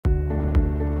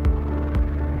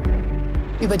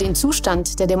Über den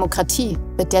Zustand der Demokratie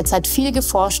wird derzeit viel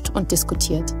geforscht und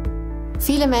diskutiert.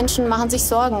 Viele Menschen machen sich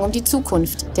Sorgen um die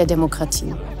Zukunft der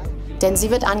Demokratie. Denn sie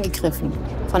wird angegriffen,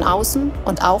 von außen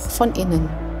und auch von innen.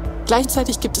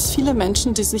 Gleichzeitig gibt es viele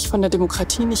Menschen, die sich von der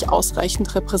Demokratie nicht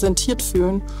ausreichend repräsentiert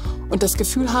fühlen und das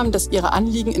Gefühl haben, dass ihre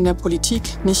Anliegen in der Politik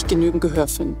nicht genügend Gehör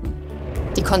finden.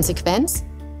 Die Konsequenz?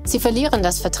 Sie verlieren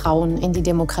das Vertrauen in die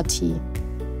Demokratie.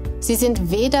 Sie sind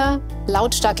weder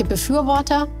lautstarke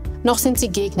Befürworter, noch sind sie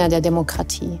Gegner der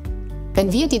Demokratie.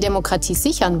 Wenn wir die Demokratie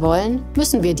sichern wollen,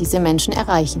 müssen wir diese Menschen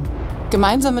erreichen.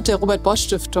 Gemeinsam mit der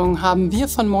Robert-Bosch-Stiftung haben wir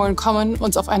von Moral Common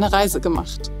uns auf eine Reise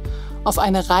gemacht. Auf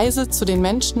eine Reise zu den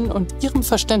Menschen und ihrem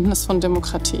Verständnis von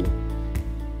Demokratie.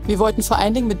 Wir wollten vor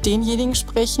allen Dingen mit denjenigen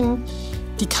sprechen,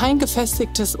 die kein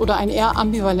gefestigtes oder ein eher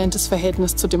ambivalentes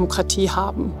Verhältnis zur Demokratie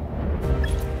haben.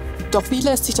 Doch wie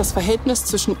lässt sich das Verhältnis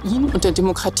zwischen ihnen und der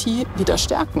Demokratie wieder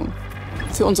stärken?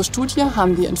 Für unsere Studie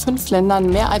haben wir in 5 Ländern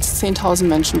mehr als 10.000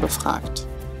 Menschen befragt.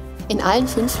 In allen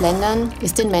 5 Ländern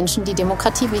ist den Menschen die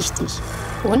Demokratie wichtig.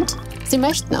 Und sie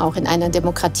möchten auch in einer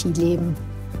Demokratie leben.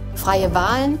 Freie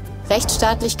Wahlen,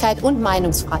 Rechtsstaatlichkeit und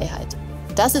Meinungsfreiheit.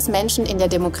 Das ist Menschen in der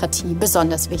Demokratie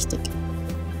besonders wichtig.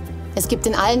 Es gibt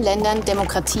in allen Ländern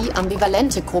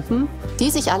demokratieambivalente Gruppen, die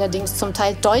sich allerdings zum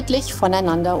Teil deutlich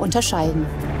voneinander unterscheiden.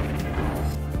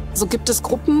 So gibt es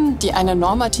Gruppen, die eine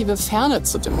normative Ferne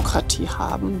zur Demokratie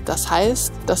haben. Das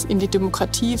heißt, dass ihnen die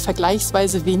Demokratie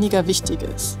vergleichsweise weniger wichtig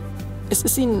ist. Es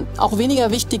ist ihnen auch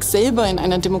weniger wichtig, selber in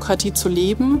einer Demokratie zu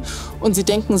leben und sie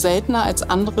denken seltener als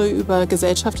andere über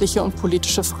gesellschaftliche und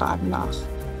politische Fragen nach.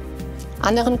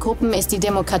 Anderen Gruppen ist die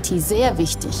Demokratie sehr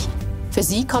wichtig. Für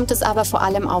sie kommt es aber vor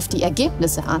allem auf die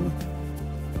Ergebnisse an.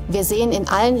 Wir sehen in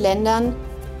allen Ländern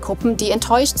Gruppen, die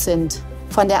enttäuscht sind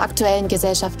von der aktuellen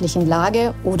gesellschaftlichen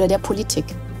Lage oder der Politik.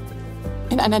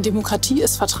 In einer Demokratie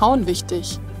ist Vertrauen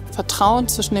wichtig. Vertrauen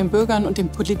zwischen den Bürgern und dem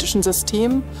politischen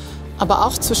System, aber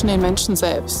auch zwischen den Menschen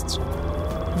selbst.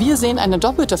 Wir sehen eine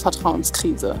doppelte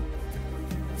Vertrauenskrise.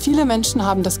 Viele Menschen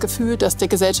haben das Gefühl, dass der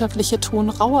gesellschaftliche Ton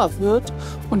rauer wird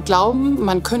und glauben,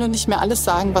 man könne nicht mehr alles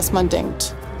sagen, was man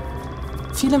denkt.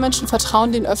 Viele Menschen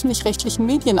vertrauen den öffentlich-rechtlichen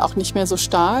Medien auch nicht mehr so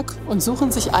stark und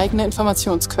suchen sich eigene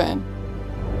Informationsquellen.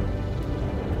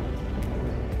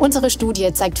 Unsere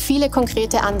Studie zeigt viele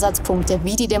konkrete Ansatzpunkte,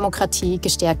 wie die Demokratie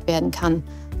gestärkt werden kann.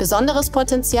 Besonderes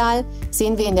Potenzial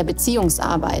sehen wir in der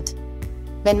Beziehungsarbeit.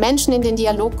 Wenn Menschen in den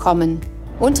Dialog kommen,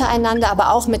 untereinander,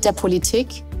 aber auch mit der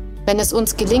Politik, wenn es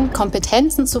uns gelingt,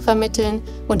 Kompetenzen zu vermitteln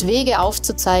und Wege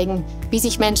aufzuzeigen, wie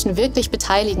sich Menschen wirklich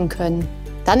beteiligen können,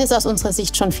 dann ist aus unserer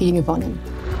Sicht schon viel gewonnen.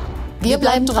 Wir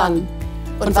bleiben dran.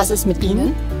 Und was ist mit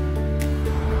Ihnen?